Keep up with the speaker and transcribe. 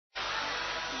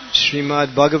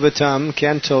Srimad Bhagavatam,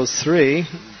 Canto 3,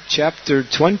 Chapter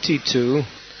 22,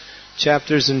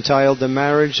 chapters entitled The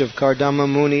Marriage of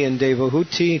Candramauli and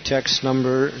Devahuti, text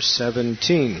number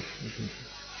 17.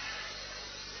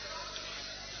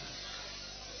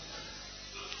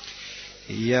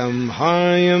 Yam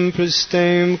haryam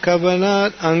pristem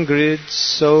kavanat angrit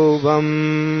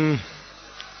sobam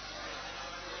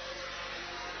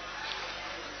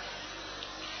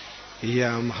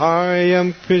Yam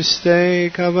haryam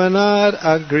priste kavanat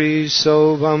agri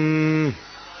sobam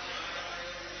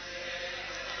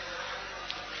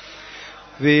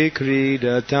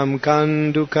Vikridatam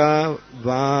kanduka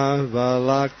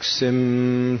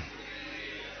vavalaksim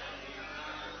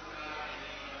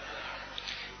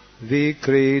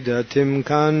Vikridatim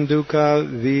kanduka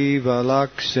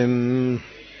vivalaksim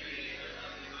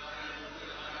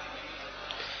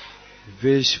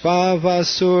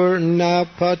Vishvavasur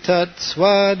napatat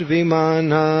swad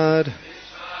vimanad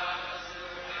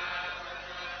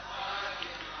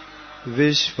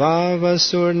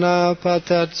Vishvavasur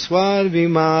napatat swad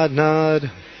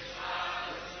vimanad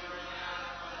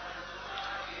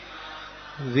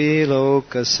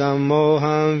Viloka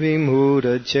samoham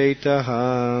vimuda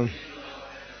chetaha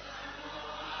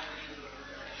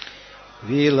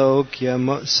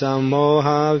Vilokya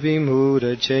samoha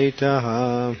vimuda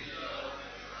chetaha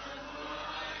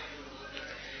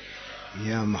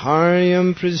Yam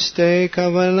haryam priste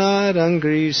kavanat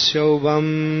angri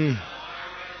shobam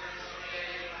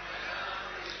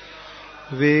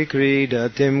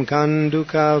Vikridatim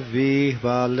kanduka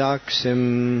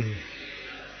vivalaksim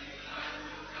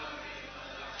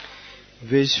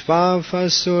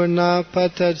Vishvavasur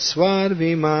napatat swad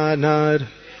vimanad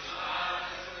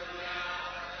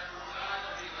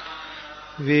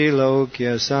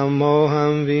Vilokya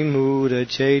samoham vimuda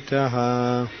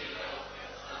chetaha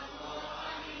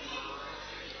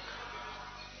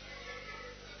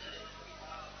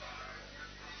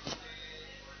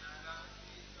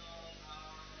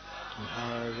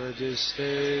Maharaja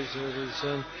stays with his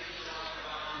son.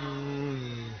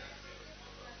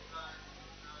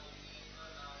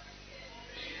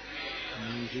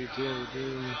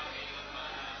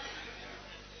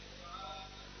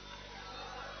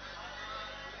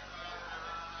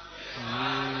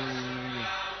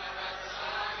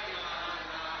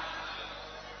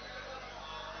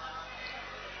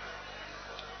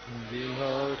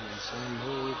 Vimodha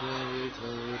sambhuta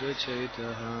vitoda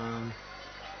chetaha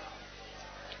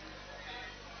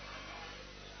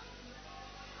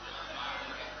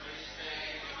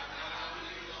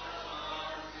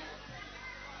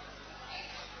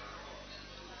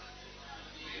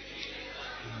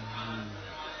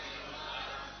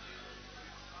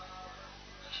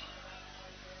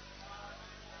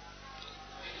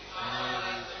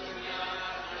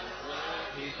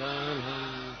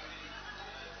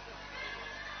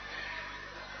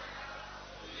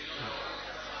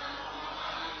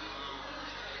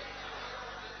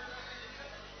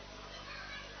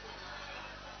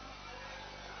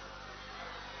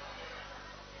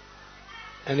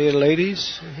Any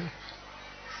ladies?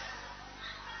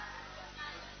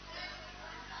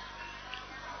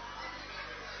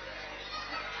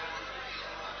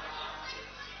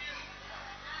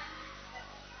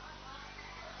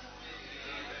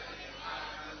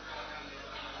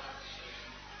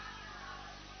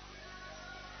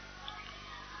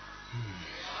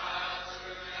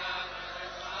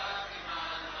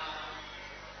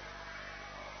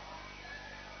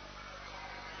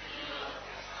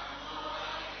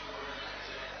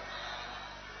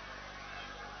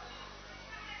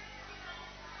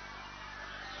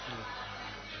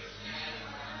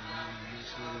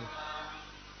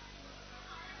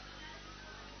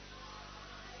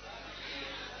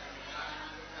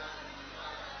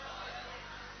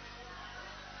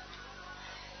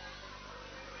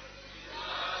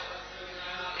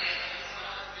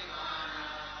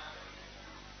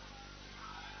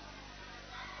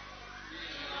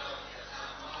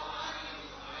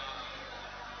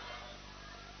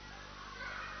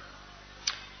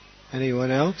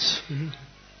 Anyone else?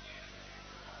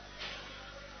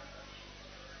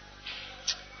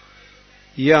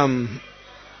 Yam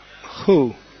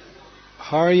hu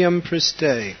haryam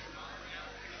priste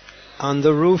on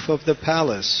the roof of the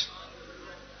palace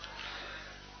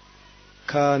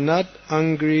kanat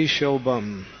angri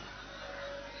shobam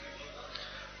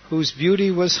whose beauty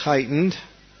was heightened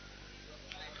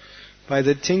by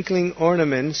the tinkling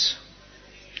ornaments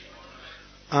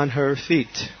on her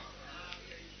feet.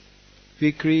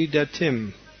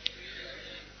 Vikridatim,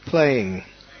 playing.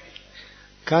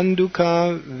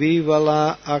 Kanduka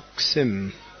vivala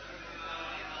aksim,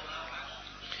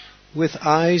 with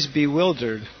eyes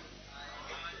bewildered,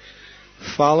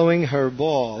 following her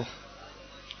ball,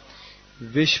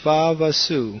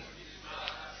 Vishvavasu,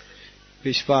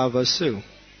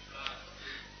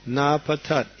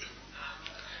 Napatat,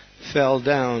 fell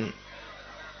down,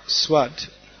 Swat,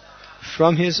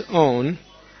 from his own,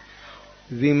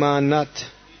 Vimanat,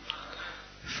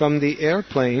 from the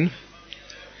airplane,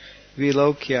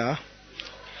 Vilokya,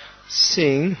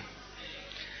 seeing,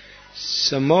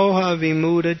 Samoha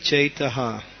Vimuda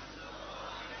Chaitaha,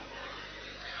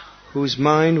 whose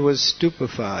mind was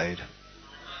stupefied.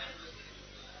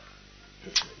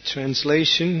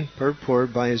 Translation,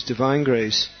 purport by His Divine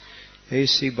Grace,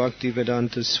 A.C.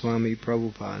 Bhaktivedanta Swami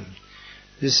Prabhupada.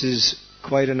 This is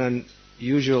quite an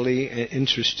unusually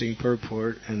interesting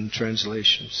purport and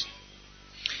translations.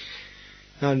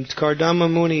 Now,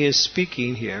 Candramauli is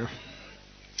speaking here,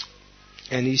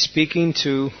 and he's speaking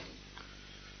to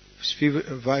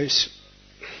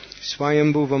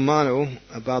Swayambhuva Manu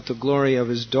about the glory of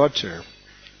his daughter.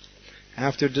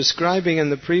 After describing in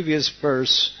the previous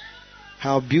verse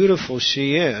how beautiful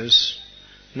she is,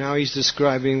 now he's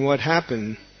describing what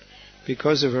happened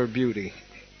because of her beauty.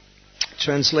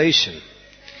 Translation.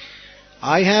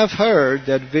 I have heard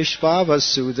that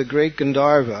Vishvavasu, the great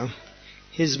Gandharva,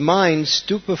 his mind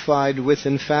stupefied with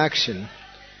infaction,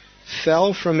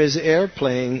 fell from his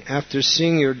airplane after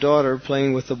seeing your daughter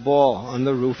playing with a ball on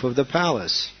the roof of the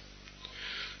palace.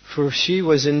 For she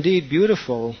was indeed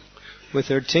beautiful, with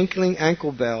her tinkling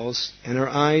ankle bells and her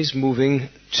eyes moving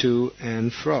to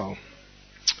and fro.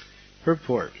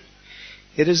 Purport.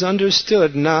 It is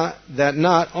understood that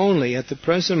not only at the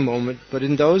present moment, but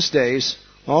in those days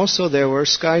also there were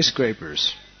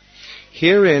skyscrapers.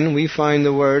 Herein we find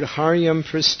the word Haryam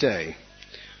Priste.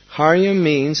 Haryam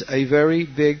means a very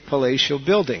big palatial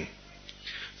building.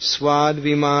 Swad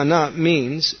Vimana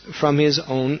means from his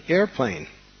own airplane.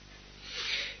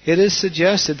 It is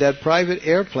suggested that private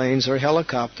airplanes or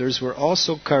helicopters were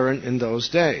also current in those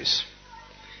days.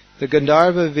 The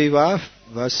Gandharva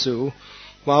Vivavasu,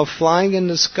 while flying in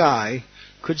the sky,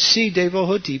 could see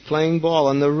Devahuti playing ball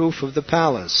on the roof of the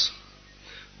palace.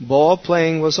 Ball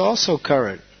playing was also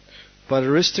current, but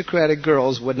aristocratic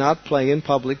girls would not play in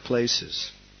public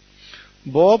places.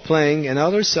 Ball playing and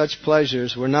other such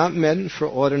pleasures were not meant for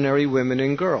ordinary women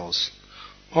and girls.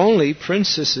 Only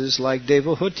princesses like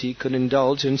Devahuti could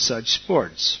indulge in such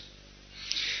sports.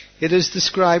 It is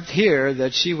described here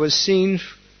that she was seen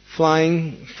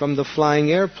flying from the flying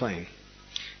airplane.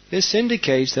 This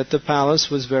indicates that the palace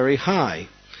was very high.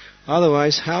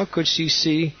 Otherwise, how could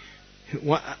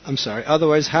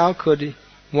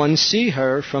one see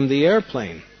her from the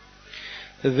airplane?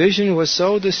 The vision was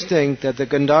so distinct that the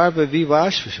Gandharva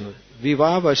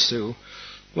Vivavasu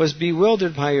was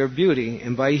bewildered by her beauty,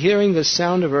 and by hearing the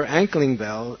sound of her ankle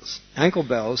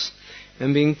bells,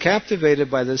 and being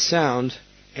captivated by the sound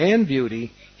and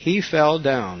beauty, he fell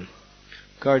down.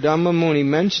 Candramauli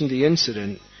mentioned the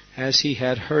incident as he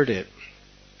had heard it.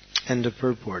 End of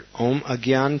purport. Om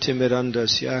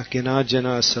Agyantimirandasya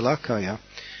Ginajana Salakaya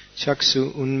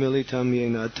Chaksu Unmilitam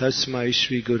Yena Tasmai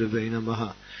Shri Gurave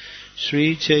Namaha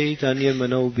Shri Chaitanya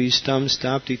Manobhistam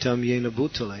Staptitam Yena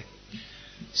Bhutale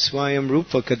Swayam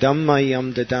Rupa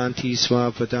Kadammayam Dadanti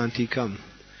Swapadantikam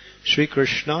Shri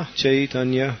Krishna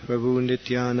Chaitanya Prabhu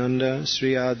Nityananda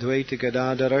Sri Advaita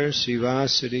Gadadhara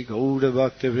Srivasadi Gauda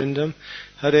Bhaktivinoda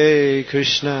Hare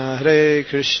Krishna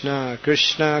Krishna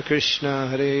Krishna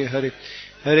Hare Hare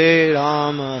Hare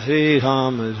Rama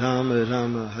Rama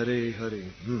Rama Hare Hare.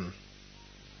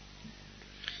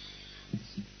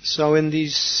 So in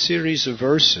these series of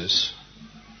verses,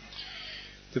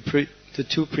 the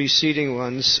two preceding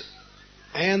ones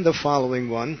and the following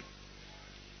one,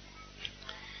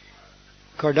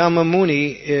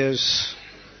 Candramauli is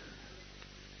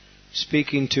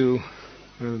speaking to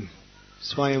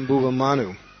Swayambhuva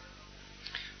Manu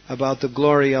about the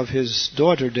glory of his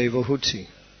daughter Devahuti.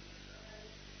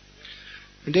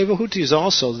 And Devahuti is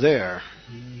also there.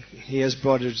 He has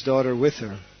brought his daughter with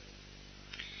her.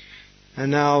 And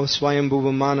now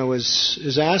Swayambhuva Manu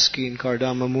is asking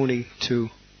Candramauli to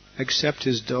accept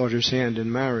his daughter's hand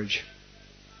in marriage.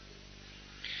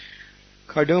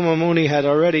 Candramauli had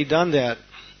already done that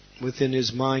within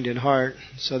his mind and heart,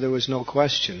 so there was no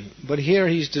question. But here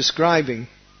he's describing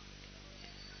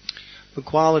the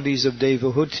qualities of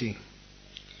Devahuti.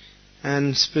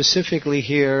 And specifically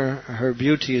here, her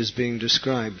beauty is being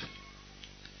described.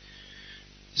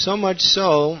 So much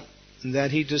so that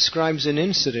he describes an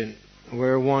incident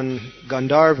where one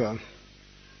Gandharva,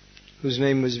 whose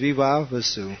name was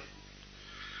Vivavasu,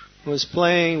 was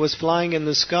flying in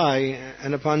the sky,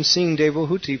 and upon seeing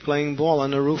Devahuti playing ball on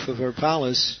the roof of her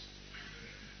palace,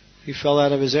 He fell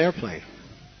out of his airplane.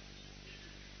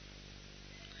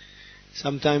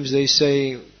 Sometimes they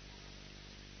say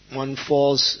one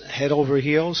falls head over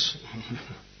heels.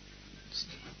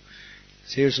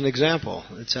 Here's an example.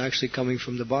 It's actually coming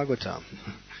from the Bhagavatam.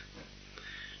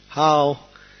 How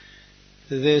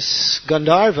this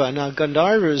Gandharva, now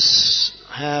Gandharvas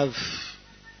have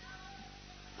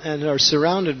and are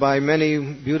surrounded by many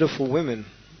beautiful women.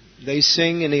 They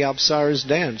sing and the Apsaras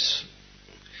dance.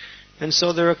 And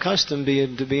so they're accustomed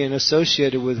to being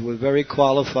associated with very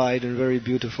qualified and very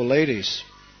beautiful ladies.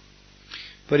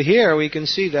 But here we can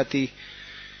see that the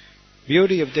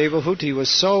beauty of Devahuti was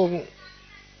so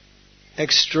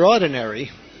extraordinary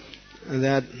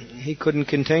that he couldn't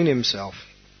contain himself.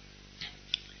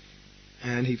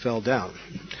 And he fell down.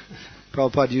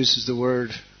 Prabhupada uses the word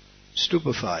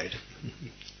stupefied.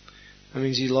 That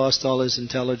means he lost all his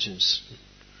intelligence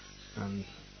and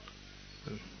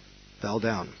fell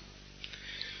down.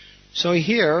 So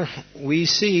here we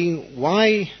see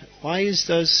why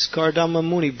does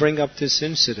Candramauli bring up this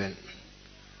incident?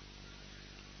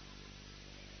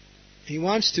 He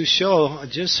wants to show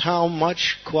just how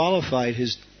much qualified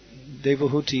his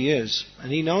Devahuti is,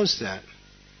 and he knows that.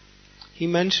 He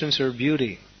mentions her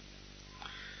beauty.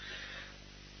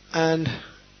 And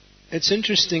it's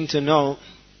interesting to note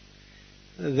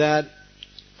that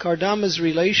Kardama's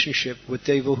relationship with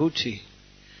Devahuti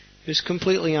is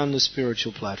completely on the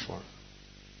spiritual platform.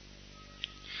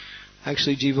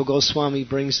 Actually, Jiva Goswami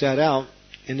brings that out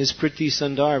in his Priti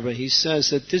Sandarbha. He says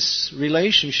that this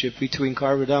relationship between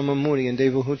Candramauli and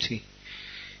Devahuti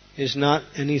is not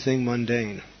anything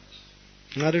mundane.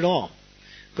 Not at all.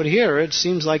 But here it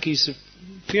seems like he's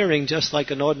appearing just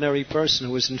like an ordinary person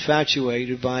who is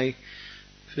infatuated by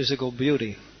physical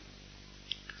beauty.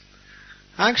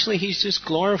 Actually, he's just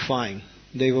glorifying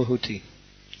Devahuti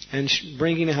and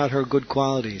bringing out her good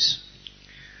qualities.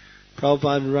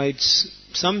 Prabhupada writes,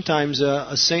 sometimes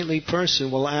a saintly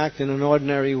person will act in an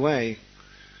ordinary way,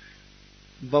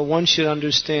 but one should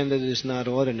understand that it is not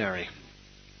ordinary.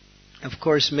 Of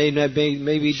course, it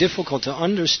may be difficult to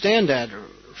understand that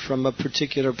from a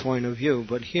particular point of view,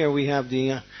 but here we have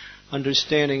the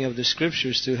understanding of the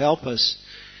scriptures to help us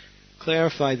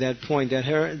clarify that point,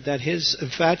 that his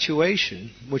infatuation,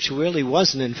 which really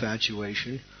was an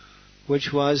infatuation,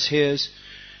 which was his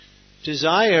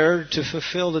desire to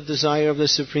fulfill the desire of the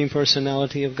Supreme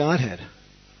Personality of Godhead.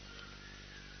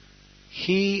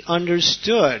 He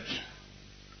understood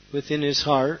within his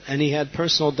heart, and he had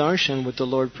personal darshan with the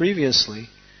Lord previously,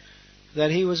 that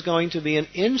he was going to be an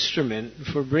instrument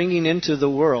for bringing into the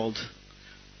world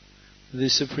the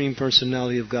Supreme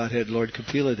Personality of Godhead, Lord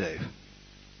Kapila Dev.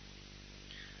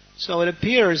 So it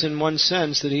appears in one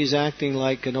sense that he's acting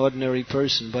like an ordinary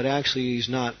person, but actually he's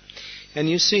not. And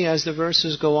you see, as the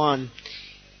verses go on,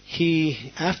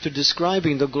 he, after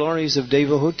describing the glories of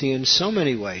Devahuti in so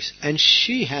many ways, and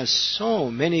she has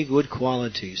so many good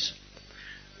qualities.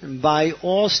 And by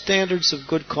all standards of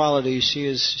good qualities,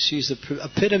 she's the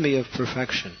epitome of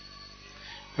perfection.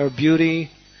 Her beauty,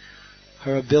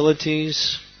 her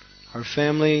abilities, her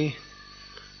family,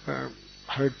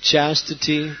 her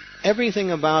chastity, everything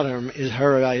about her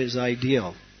is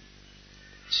ideal.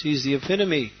 She's the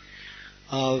epitome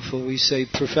of what we say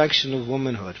perfection of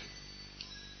womanhood.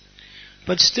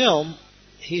 But still,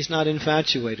 he's not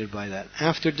infatuated by that.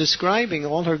 After describing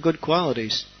all her good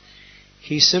qualities,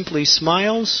 he simply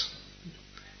smiles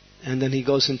and then he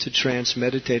goes into trance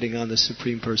meditating on the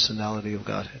Supreme Personality of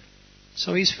Godhead.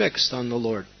 So he's fixed on the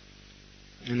Lord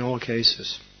in all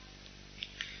cases.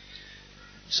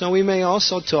 So we may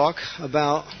also talk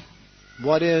about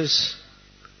what is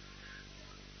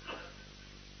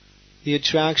the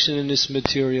attraction in this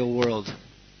material world.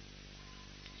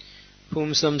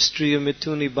 Pumsam striya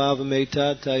mituni bhava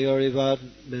meta tayorivat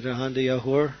mirahanda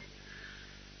yahur.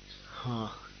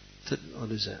 What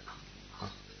is that?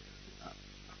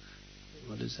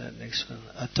 What is that next one?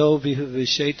 Ato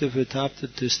visheta vitapta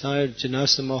tisnaya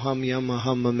janasa moham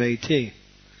yamaham mameti.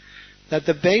 That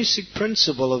the basic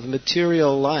principle of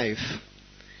material life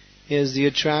is the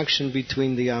attraction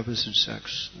between the opposite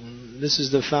sex. This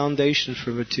is the foundation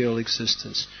for material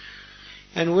existence.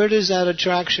 And where does that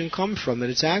attraction come from?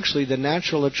 And it's actually the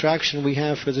natural attraction we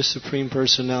have for the Supreme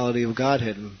Personality of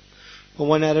Godhead. But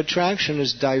when that attraction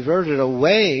is diverted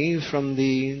away from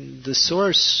the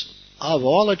source of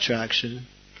all attraction,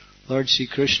 Lord Sri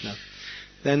Krishna,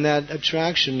 then that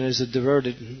attraction is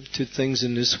diverted to things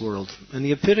in this world. And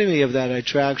the epitome of that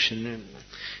attraction,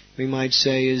 we might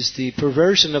say, is the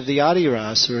perversion of the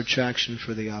adiras, or attraction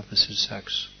for the opposite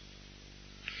sex,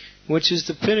 which is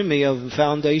the epitome of the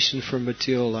foundation for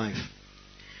material life.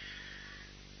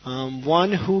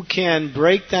 One who can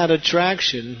break that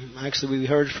attraction, actually we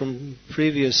heard from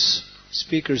previous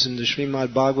speakers in the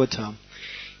Srimad Bhagavatam,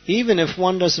 even if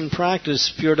one doesn't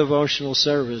practice pure devotional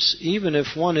service, even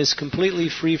if one is completely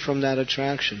free from that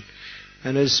attraction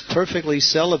and is perfectly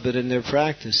celibate in their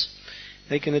practice,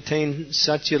 they can attain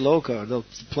Satyaloka, the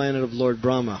planet of Lord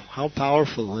Brahma. How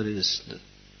powerful it is.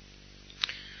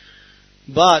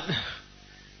 But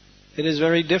it is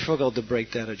very difficult to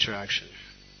break that attraction.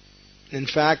 In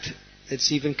fact,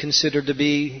 it's even considered to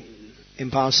be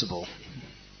impossible.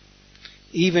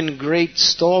 Even great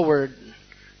stalwart,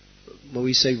 what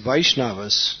we say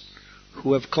Vaishnavas,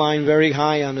 who have climbed very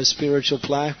high on the spiritual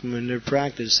platform in their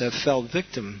practice, have fell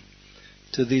victim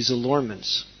to these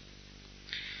allurements.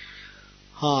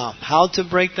 How to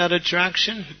break that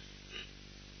attraction?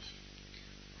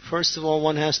 First of all,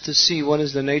 one has to see what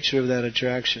is the nature of that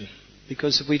attraction.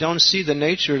 Because if we don't see the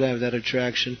nature of that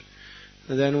attraction,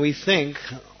 then we think,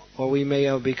 or we may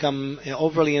have become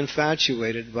overly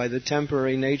infatuated by the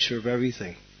temporary nature of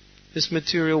everything. This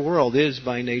material world is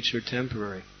by nature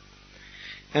temporary.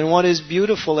 And what is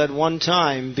beautiful at one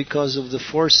time, because of the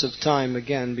force of time,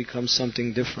 again, becomes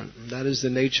something different. That is the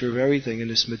nature of everything in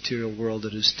this material world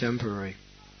that is temporary.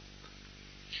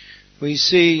 We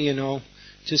see,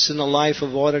 just in the life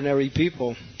of ordinary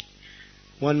people,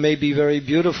 one may be very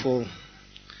beautiful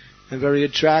and very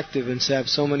attractive and have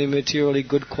so many materially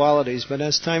good qualities, but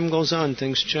as time goes on,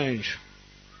 things change.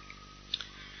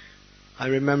 I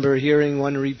remember hearing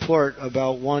one report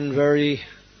about one very,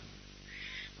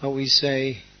 what we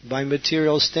say, by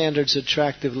material standards,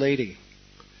 attractive lady.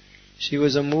 She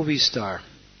was a movie star.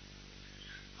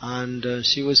 And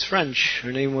she was French.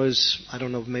 Her name was, I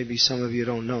don't know, maybe some of you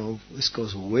don't know. This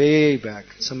goes way back.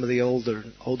 Some of the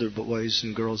older boys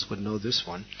and girls would know this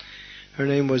one. Her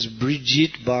name was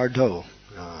Brigitte Bardot.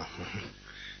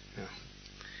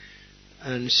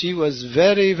 And she was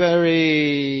very,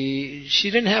 very... She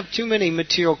didn't have too many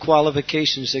material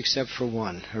qualifications except for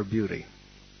one, her beauty.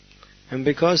 And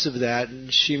because of that,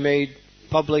 she made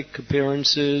public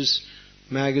appearances,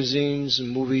 magazines and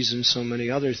movies and so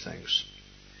many other things.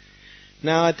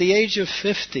 Now, at the age of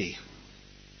 50,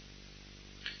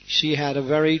 she had a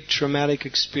very traumatic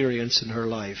experience in her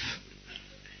life.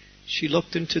 She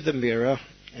looked into the mirror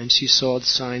and she saw the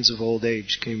signs of old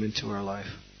age came into her life.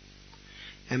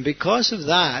 And because of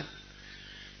that,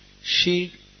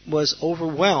 she was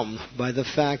overwhelmed by the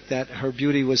fact that her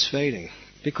beauty was fading.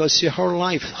 Because her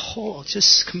life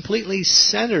just completely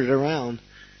centered around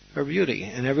her beauty.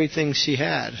 And everything she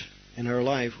had in her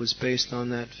life was based on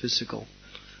that physical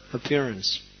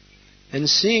appearance. And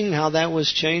seeing how that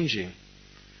was changing,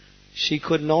 she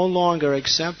could no longer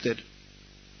accept it,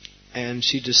 and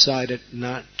she decided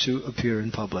not to appear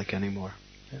in public anymore.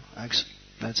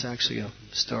 That's actually a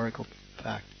historical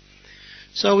fact.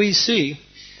 So we see,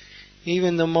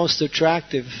 even the most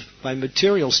attractive by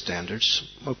material standards,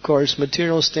 of course,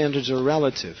 material standards are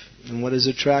relative, and what is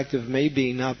attractive may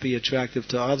not be attractive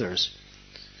to others.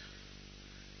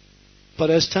 But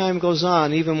as time goes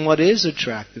on, even what is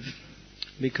attractive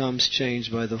becomes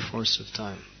changed by the force of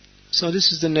time. So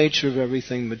this is the nature of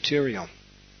everything material.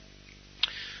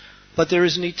 But there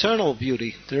is an eternal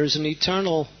beauty. There is an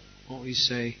eternal, what we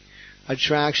say,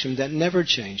 attraction that never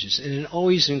changes, and it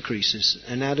always increases.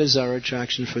 And that is our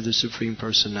attraction for the Supreme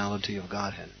Personality of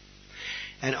Godhead.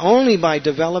 And only by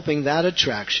developing that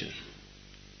attraction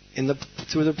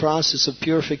through the process of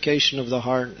purification of the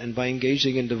heart and by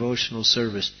engaging in devotional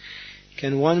service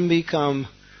can one become,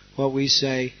 what we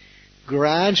say,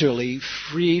 gradually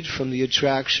freed from the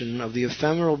attraction of the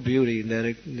ephemeral beauty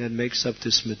that makes up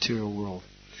this material world.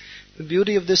 The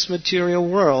beauty of this material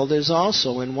world is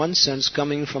also, in one sense,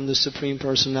 coming from the Supreme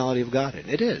Personality of Godhead.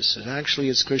 It is. Actually,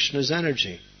 it's Krishna's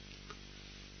energy.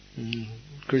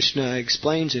 Krishna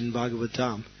explains in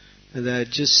Bhagavatam that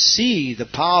just see the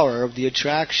power of the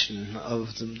attraction of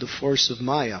the force of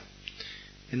Maya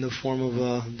in the form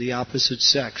of the opposite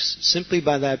sex. Simply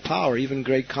by that power, even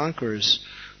great conquerors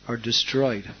are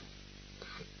destroyed.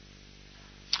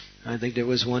 I think there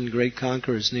was one great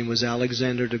conqueror, his name was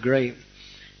Alexander the Great.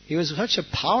 He was such a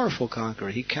powerful conqueror.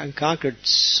 He conquered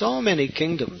so many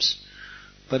kingdoms.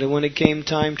 But when it came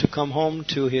time to come home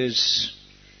to his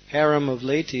harem of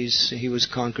ladies, he was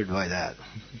conquered by that.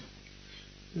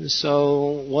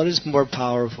 So, what is more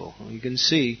powerful? You can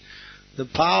see the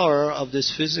power of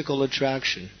this physical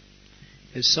attraction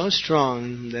is so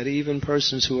strong that even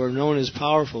persons who are known as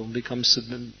powerful become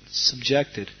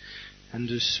subjected and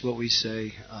just, what we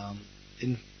say,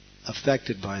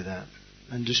 affected by that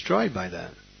and destroyed by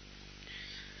that.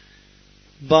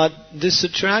 But this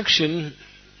attraction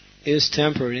is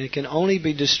temporary, and it can only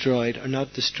be destroyed, or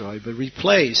not destroyed, but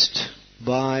replaced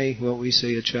by what we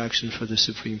say attraction for the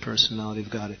Supreme Personality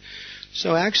of Godhead.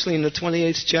 So actually in the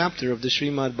 28th chapter of the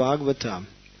Srimad Bhagavatam,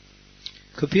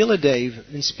 Kapila Dev,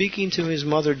 in speaking to his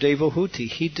mother Devahuti,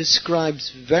 he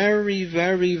describes very,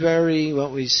 very, very,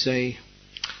 very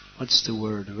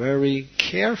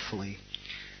carefully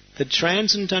the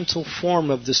transcendental form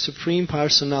of the Supreme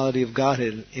Personality of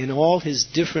Godhead in all his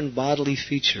different bodily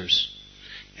features,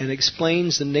 and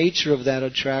explains the nature of that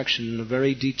attraction in a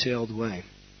very detailed way.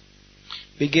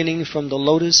 Beginning from the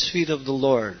lotus feet of the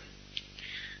Lord,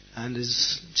 and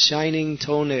his shining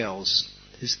toenails,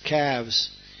 his calves,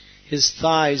 his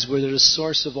thighs where they're the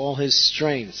source of all his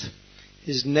strength,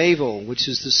 his navel, which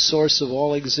is the source of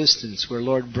all existence, where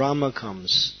Lord Brahma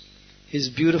comes, his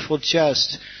beautiful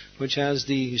chest, which has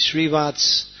the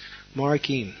Srivats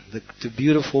marking, the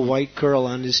beautiful white curl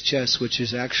on his chest, which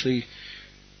is actually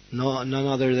none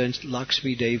other than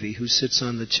Lakshmi Devi, who sits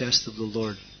on the chest of the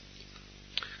Lord.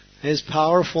 His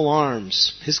powerful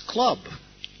arms, his club.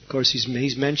 Of course,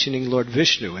 he's mentioning Lord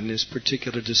Vishnu in this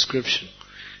particular description,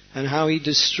 and how he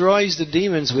destroys the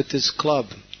demons with this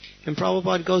club. And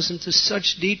Prabhupada goes into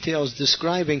such details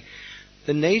describing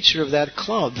the nature of that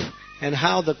club, and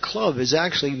how the club is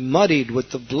actually muddied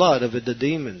with the blood of the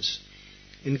demons,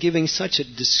 in giving such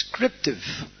a descriptive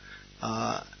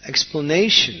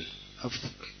explanation of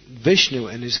Vishnu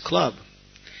and his club,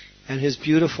 and his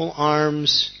beautiful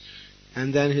arms,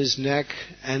 and then his neck,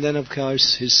 and then of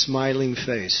course his smiling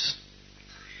face,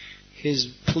 his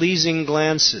pleasing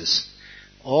glances,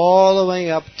 all the way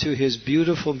up to his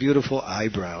beautiful, beautiful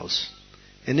eyebrows.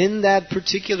 And in that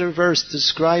particular verse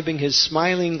describing his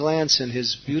smiling glance and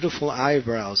his beautiful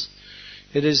eyebrows,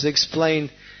 it is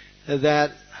explained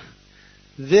that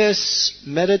this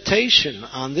meditation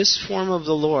on this form of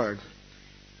the Lord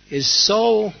is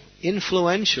so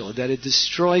influential that it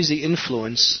destroys the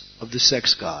influence of the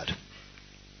sex god.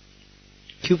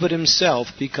 Cupid himself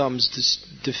becomes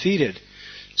defeated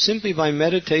simply by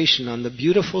meditation on the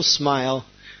beautiful smile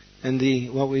and the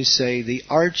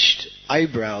arched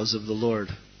eyebrows of the Lord.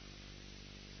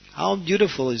 How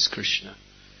beautiful is Krishna.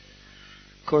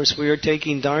 Of course, we are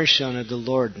taking darshan of the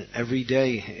Lord every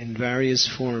day in various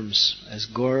forms as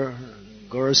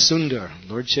Gaurasundar,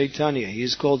 Lord Chaitanya. He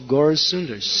is called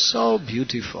Gaurasundar. So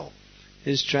beautiful.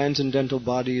 His transcendental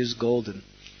body is golden.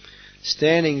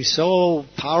 Standing so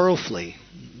powerfully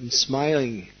and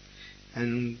smiling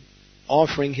and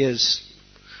offering his,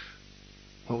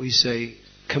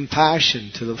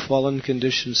 compassion to the fallen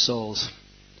conditioned souls.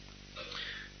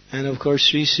 And of course,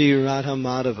 Sri Sri Radha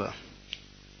Madhava.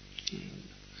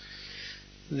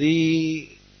 The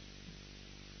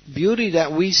beauty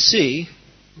that we see,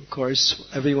 of course,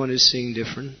 everyone is seeing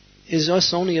different, is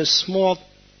just only a small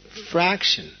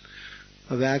fraction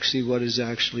of actually what is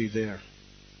actually there.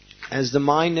 As the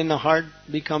mind and the heart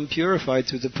become purified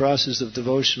through the process of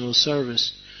devotional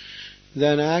service,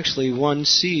 then actually one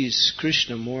sees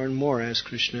Krishna more and more as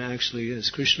Krishna actually is.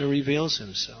 Krishna reveals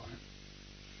himself.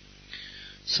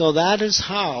 So that is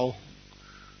how,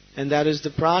 and that is the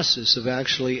process of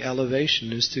actually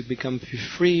elevation, is to become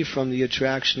free from the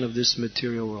attraction of this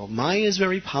material world. Maya is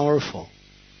very powerful.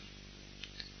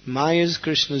 Maya is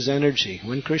Krishna's energy.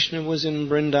 When Krishna was in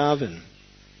Vrindavan,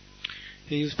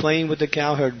 he was playing with the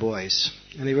cowherd boys,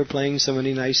 and they were playing so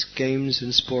many nice games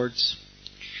and sports.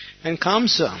 And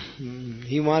Kamsa,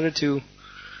 he wanted to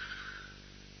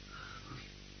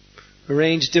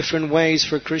arrange different ways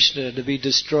for Krishna to be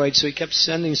destroyed, so he kept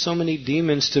sending so many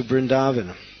demons to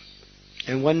Vrindavan.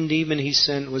 And one demon he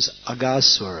sent was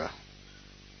Aghasura.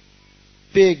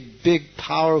 Big, big,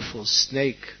 powerful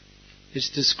snake. It's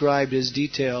described in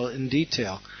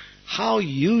detail how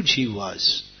huge he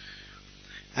was.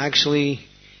 Actually,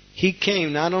 he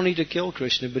came not only to kill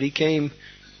Krishna, but he came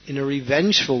in a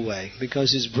revengeful way,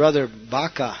 because his brother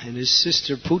Baka and his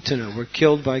sister Putana were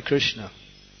killed by Krishna.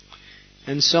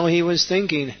 And so he was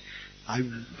thinking,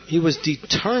 he was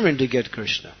determined to get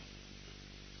Krishna.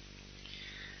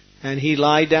 And he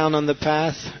lied down on the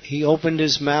path, he opened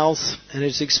his mouth, and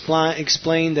it's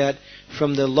explained that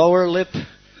from the lower lip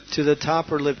to the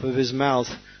upper lip of his mouth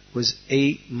was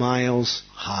 8 miles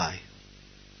high.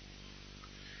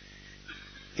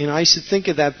 And I used to think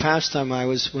of that pastime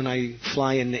when I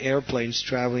fly in the airplanes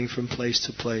traveling from place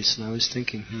to place, and I was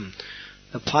thinking,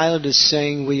 the pilot is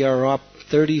saying we are up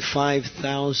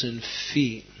 35,000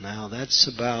 feet. Now that's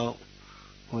about,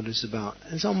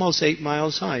 it's almost 8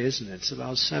 miles high, isn't it? It's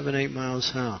about 7-8 miles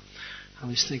high. I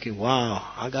was thinking, wow,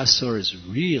 Aghasura is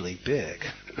really big.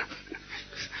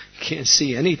 Can't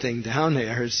see anything down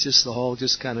there. It's just the whole,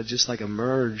 just like a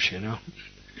merge,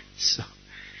 So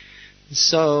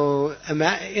So, and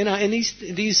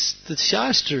the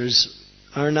Shastras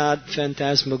are not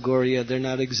phantasmagoria, they're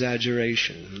not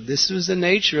exaggeration. This was the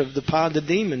nature of the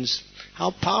demons,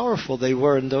 how powerful they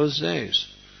were in those days.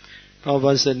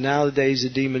 Prabhupada said nowadays the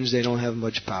demons, they don't have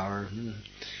much power.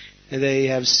 And they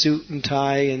have suit and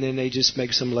tie, and then they just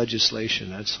make some legislation,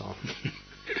 that's all.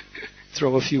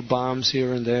 Throw a few bombs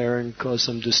here and there and cause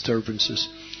some disturbances.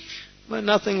 But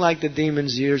nothing like the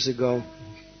demons years ago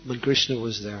when Krishna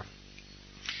was there.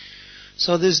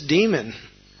 So this demon,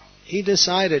 he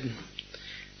decided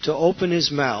to open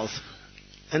his mouth.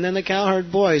 And then the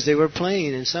cowherd boys, they were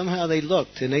playing, and somehow they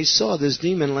looked, and they saw this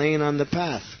demon laying on the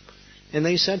path. And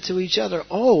they said to each other,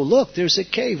 "Oh, look, there's a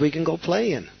cave we can go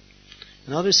play in."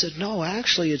 And others said, "No,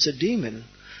 actually it's a demon."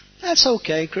 "That's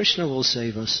okay, Krishna will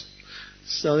save us."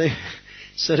 So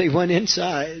they went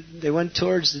inside. They went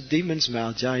towards the demon's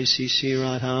mouth. Jai Sri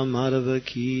Radha Madhava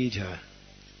Ki Jai.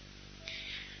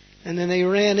 And then they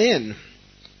ran in,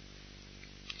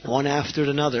 one after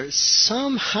another.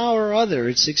 Somehow or other,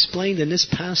 it's explained in this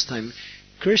pastime,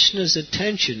 Krishna's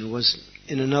attention was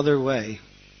in another way.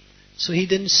 So he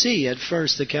didn't see at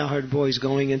first the cowherd boys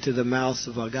going into the mouth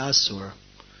of Aghasura.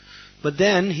 But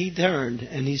then he turned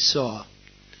and he saw.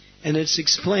 And it's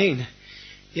explained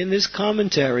in this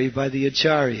commentary by the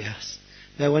Acharyas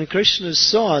that when Krishna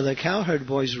saw the cowherd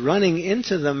boys running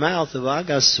into the mouth of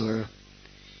Aghasura,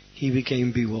 he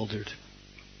became bewildered.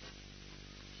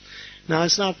 Now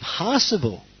it's not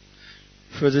possible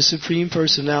for the Supreme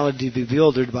Personality to be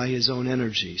bewildered by his own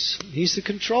energies. He's the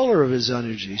controller of his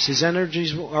energies. His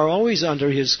energies are always under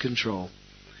his control.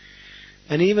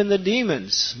 And even the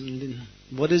demons,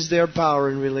 what is their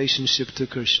power in relationship to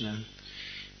Krishna?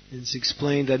 It's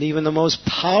explained that even the most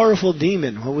powerful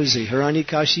demon, what was he?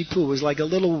 Hiranyakashipu, was like a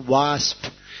little wasp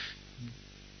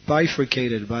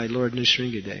bifurcated by Lord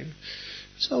Nrsingadev.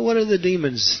 So what are the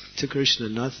demons to Krishna?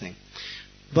 Nothing.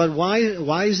 But why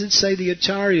does it say the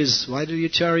Acharyas? Why do the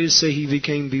Acharyas say he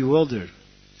became bewildered?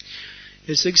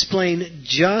 It's explained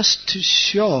just to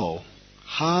show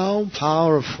how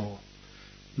powerful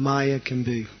Maya can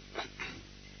be.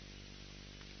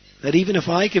 That even if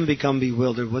I can become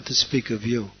bewildered, what to speak of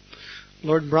you?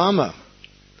 Lord Brahma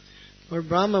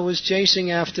was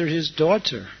chasing after his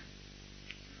daughter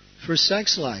for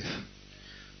sex life.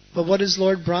 But what is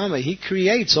Lord Brahma? He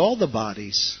creates all the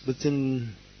bodies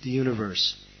within the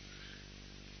universe.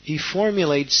 He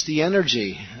formulates the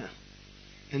energy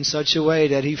in such a way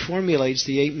that he formulates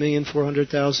the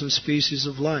 8,400,000 species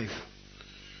of life.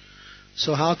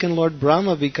 So how can Lord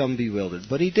Brahma become bewildered?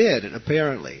 But he did,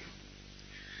 apparently.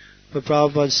 But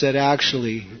Prabhupada said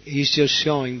actually, he's just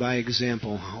showing by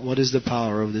example what is the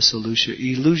power of this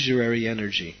illusory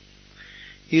energy.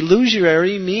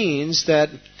 Illusory means that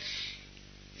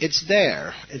it's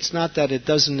there. It's not that it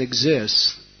doesn't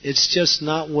exist. It's just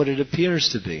not what it appears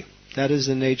to be. That is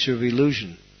the nature of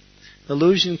illusion.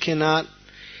 Illusion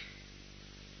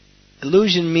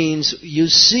means you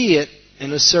see it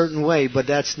in a certain way, but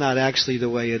that's not actually the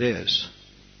way it is.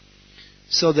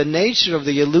 So the nature of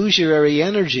the illusory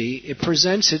energy, it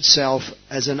presents itself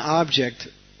as an object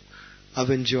of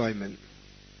enjoyment.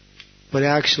 But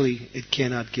actually, it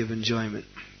cannot give enjoyment.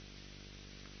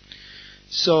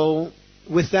 So,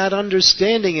 with that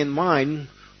understanding in mind,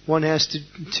 one has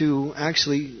to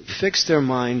actually fix their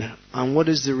mind on what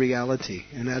is the reality,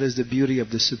 and that is the beauty of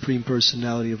the Supreme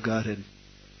Personality of Godhead.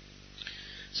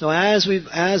 So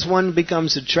as one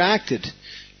becomes attracted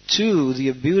to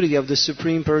the beauty of the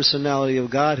Supreme Personality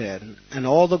of Godhead and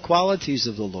all the qualities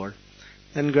of the Lord,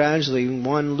 then gradually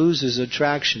one loses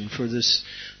attraction for this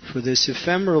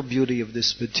ephemeral beauty of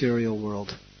this material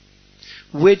world,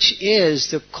 which is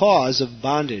the cause of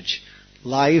bondage.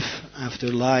 Life after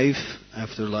life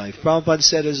after life. Prabhupada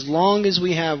said as long as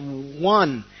we have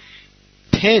one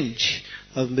pinch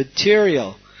of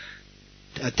material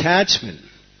attachment,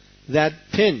 that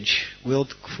pinch will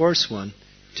force one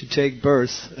to take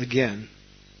birth again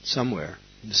somewhere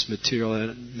in this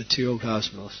material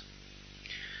cosmos.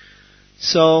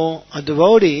 So a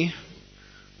devotee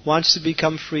wants to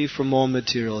become free from all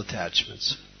material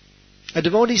attachments. A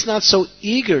devotee is not so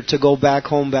eager to go back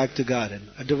home, back to Godhead.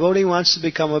 A devotee wants to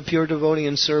become a pure devotee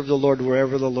and serve the Lord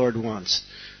wherever the Lord wants.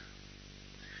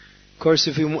 Of course,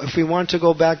 if we want to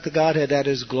go back to Godhead, that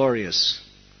is glorious.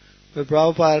 But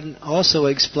Prabhupada also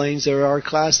explains there are a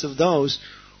class of those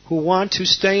who want to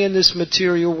stay in this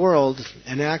material world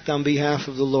and act on behalf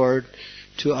of the Lord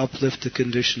to uplift the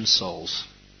conditioned souls.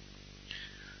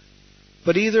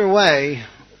 But either way,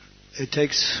 it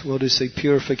takes,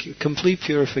 complete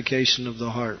purification of the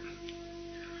heart.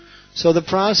 So the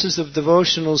process of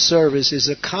devotional service is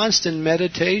a constant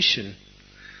meditation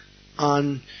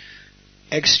on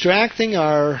extracting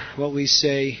our, what we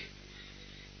say,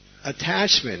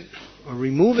 attachment, or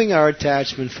removing our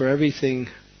attachment for everything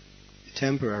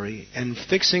temporary, and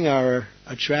fixing our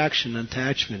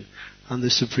attachment on the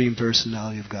Supreme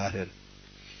Personality of Godhead.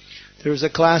 There's a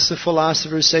class of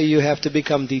philosophers say you have to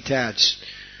become detached.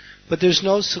 But there's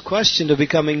no question of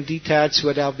becoming detached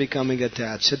without becoming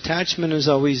attached. Attachment is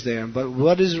always there. But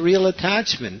what is real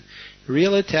attachment?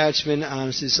 Real attachment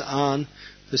is on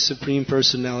the Supreme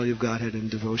Personality of Godhead in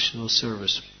devotional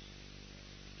service.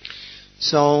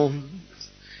 So,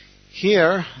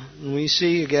 here we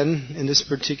see again in this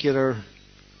particular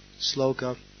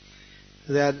sloka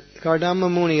that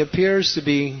Kardama appears to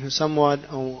be somewhat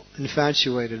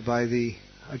infatuated by the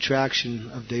attraction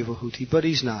of Devahuti, but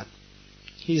he's not.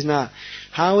 He's not.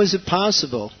 How is it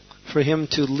possible for him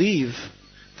to leave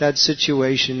that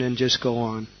situation and just go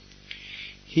on?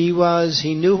 He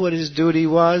knew what his duty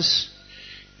was,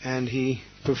 and he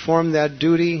performed that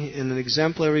duty in an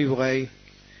exemplary way.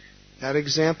 That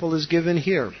example is given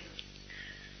here,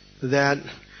 that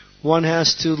one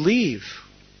has to leave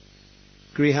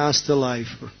grihastha life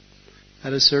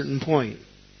at a certain point.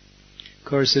 Of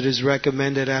course, it is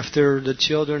recommended after the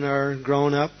children are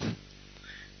grown up,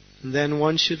 then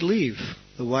one should leave.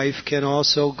 The wife can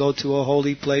also go to a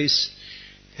holy place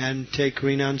and take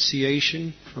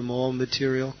renunciation from all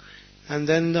material, and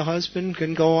then the husband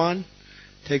can go on,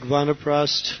 take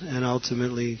vanaprastha, and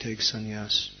ultimately take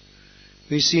sannyas.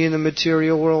 We see in the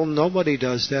material world nobody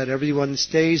does that. Everyone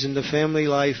stays in the family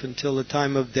life until the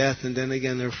time of death, and then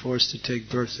again they're forced to take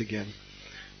birth again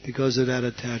because of that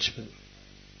attachment.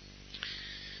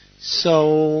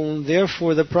 So,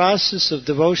 therefore, the process of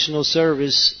devotional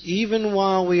service, even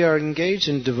while we are engaged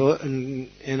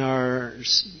in our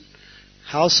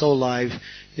household life,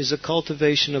 is a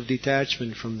cultivation of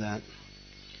detachment from that.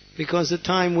 Because the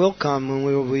time will come when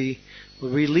we will be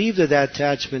relieved of that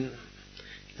attachment,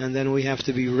 and then we have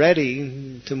to be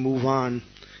ready to move on,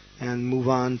 and move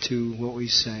on to what we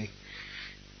say,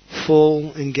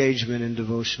 full engagement in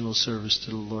devotional service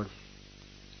to the Lord.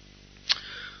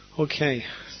 Okay,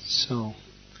 so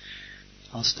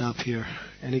I'll stop here.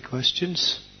 Any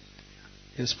questions?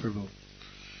 Yes, Prabhu.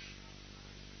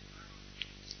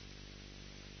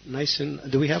 Nice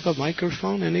and... Do we have a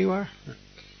microphone anywhere?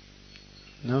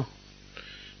 No?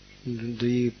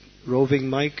 The roving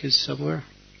mic is somewhere?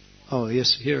 Oh,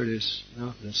 yes, here it is.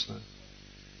 No, that's not.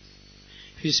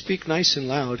 If you speak nice and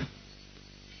loud.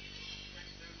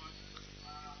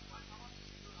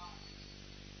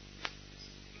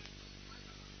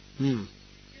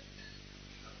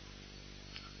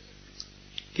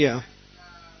 Yeah.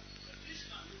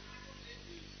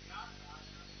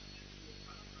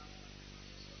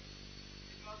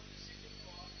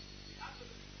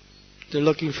 They're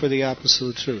looking for the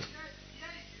absolute truth.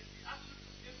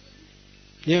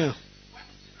 Yeah.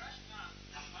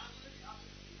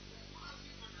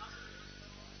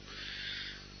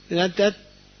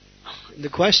 The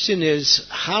question is,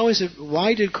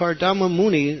 why did Kardama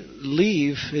Muni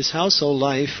leave his household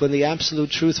life when the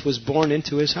absolute truth was born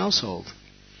into his household?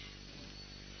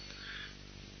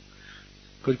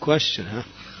 Good question, huh?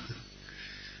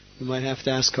 We might have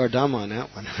to ask Kardama on that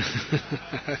one.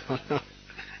 I don't know.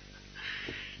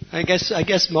 I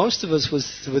guess most of us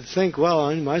would think, well,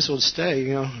 I might as well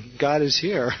stay. God is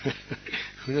here.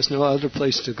 There's no other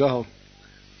place to go.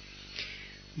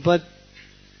 But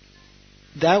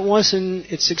that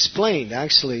wasn't. It's explained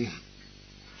actually.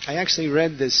 I actually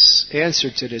read this answer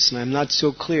to this, and I'm not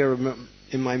so clear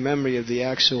in my memory of the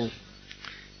actual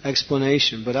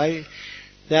explanation. But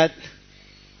that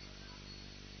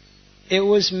it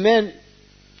was meant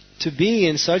to be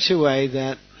in such a way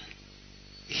that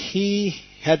he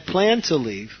had planned to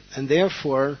leave, and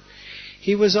therefore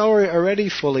he was already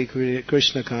fully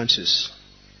Krishna conscious.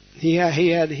 He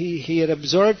had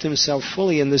absorbed himself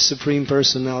fully in the Supreme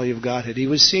Personality of Godhead. He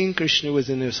was seeing Krishna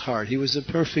within his heart. He was a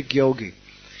perfect yogi.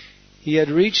 He had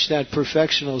reached that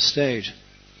perfectional stage.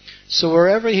 So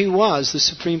wherever he was, the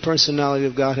Supreme Personality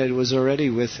of Godhead was already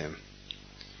with him.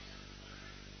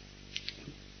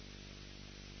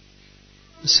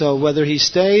 So whether he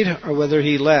stayed or whether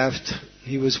he left,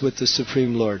 he was with the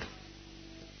Supreme Lord.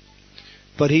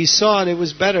 But he saw it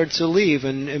was better to leave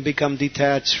and become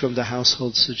detached from the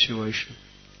household situation.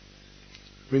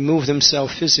 Removed himself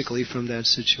physically from that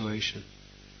situation.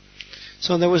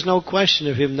 So there was no question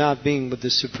of him not being with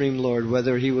the Supreme Lord,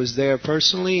 whether he was there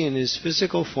personally in his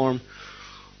physical form,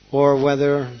 or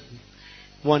whether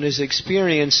one is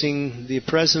experiencing the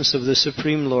presence of the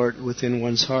Supreme Lord within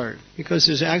one's heart. Because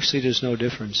there's no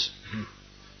difference.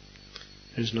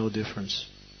 There's no difference.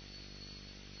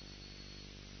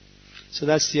 So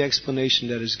that's the explanation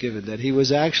that is given, that he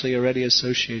was actually already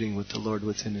associating with the Lord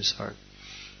within his heart.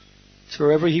 So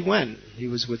wherever he went, he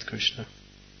was with Krishna.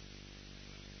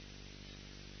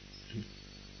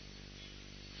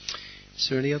 Is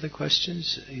there any other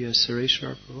questions? Yes,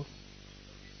 Sureshwar Prabhu.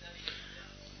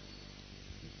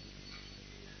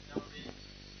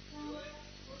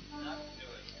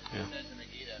 Yeah.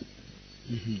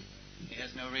 Mm-hmm. He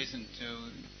has no reason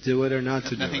to do it or not to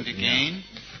do it. Nothing to gain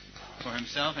for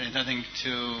himself, and nothing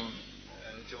to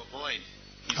avoid.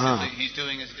 He's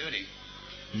doing his duty.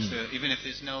 So even if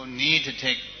there's no need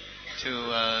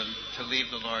to leave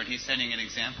the Lord, he's setting an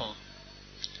example.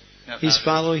 He's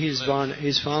following his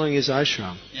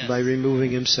ashram, yes, by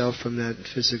removing himself from that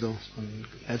physical.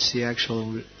 That's the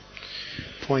actual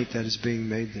point that is being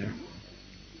made there.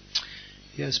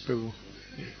 Yes, Prabhu.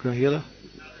 Grahila?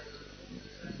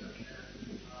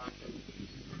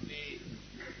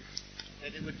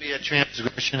 It would be a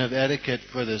transgression of etiquette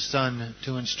for the son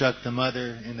to instruct the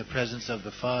mother in the presence of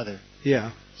the father.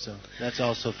 Yeah. So that's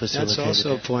also facilitated. That's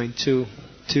also a point to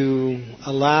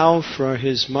allow for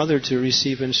his mother to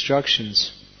receive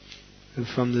instructions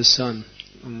from the son.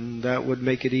 And that would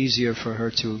make it easier for her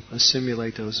to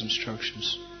assimilate those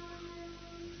instructions.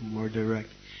 More direct.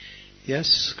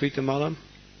 Yes, Krita-malam?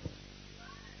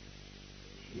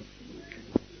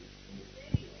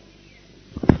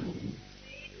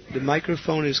 The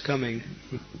microphone is coming.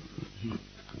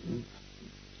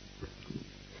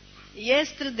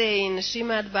 Yesterday in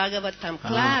Srimad Bhagavatam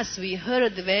class, we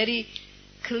heard very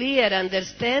clear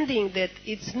understanding that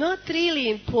it's not really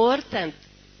important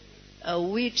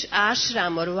which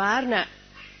ashram or varna.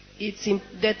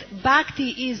 That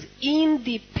bhakti is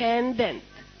independent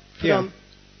from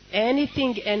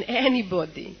anything and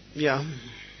anybody. Yeah.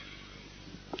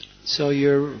 So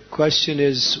your question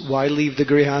is, why leave the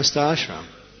Grihastha ashram?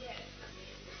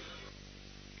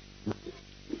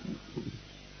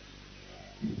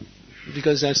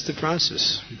 Because that's the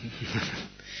process.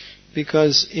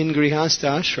 Because in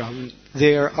Grihastha ashram,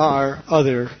 there are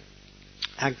other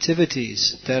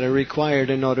activities that are required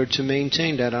in order to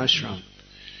maintain that ashram,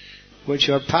 which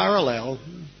are parallel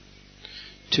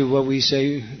to what we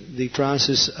say the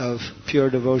process of pure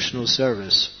devotional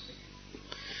service.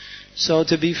 So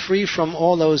to be free from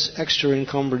all those extra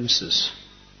encumbrances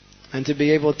and to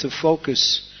be able to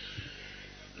focus,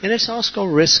 and it's also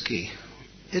risky.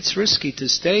 It's risky to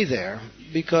stay there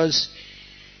because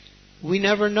we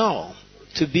never know.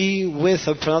 To be with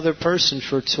another person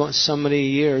for so many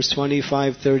years,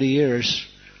 25, 30 years,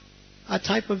 a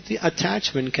type of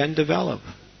attachment can develop.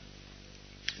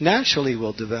 Naturally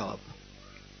will develop.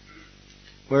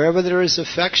 Wherever there is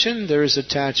affection, there is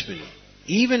attachment.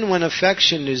 Even when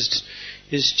affection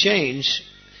is changed,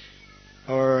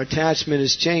 or attachment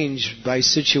is changed by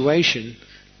situation,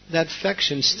 that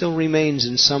affection still remains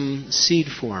in some seed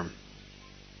form.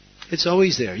 It's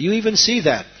always there. You even see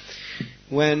that.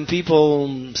 When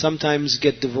people sometimes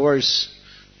get divorced,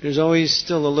 there's always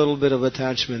still a little bit of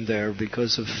attachment there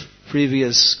because of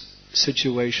previous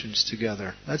situations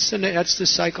together. That's the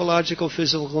psychological,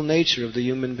 physical nature of the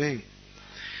human being.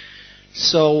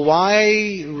 So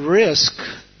why risk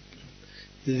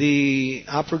the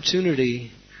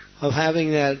opportunity of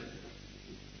having that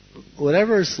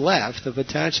whatever is left of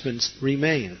attachments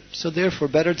remain? So therefore,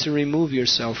 better to remove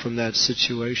yourself from that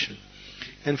situation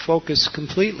and focus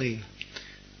completely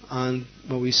on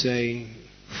what we say,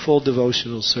 full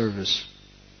devotional service.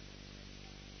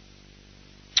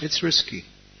 It's risky,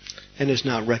 and it's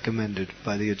not recommended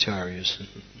by the acharyas.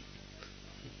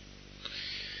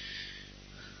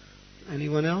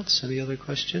 Anyone else? Any other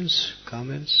questions?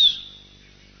 Comments?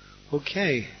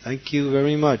 Okay, thank you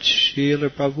very much. Srila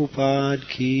Prabhupada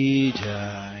ki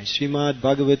jai. Srimad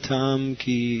Bhagavatam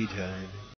ki jai.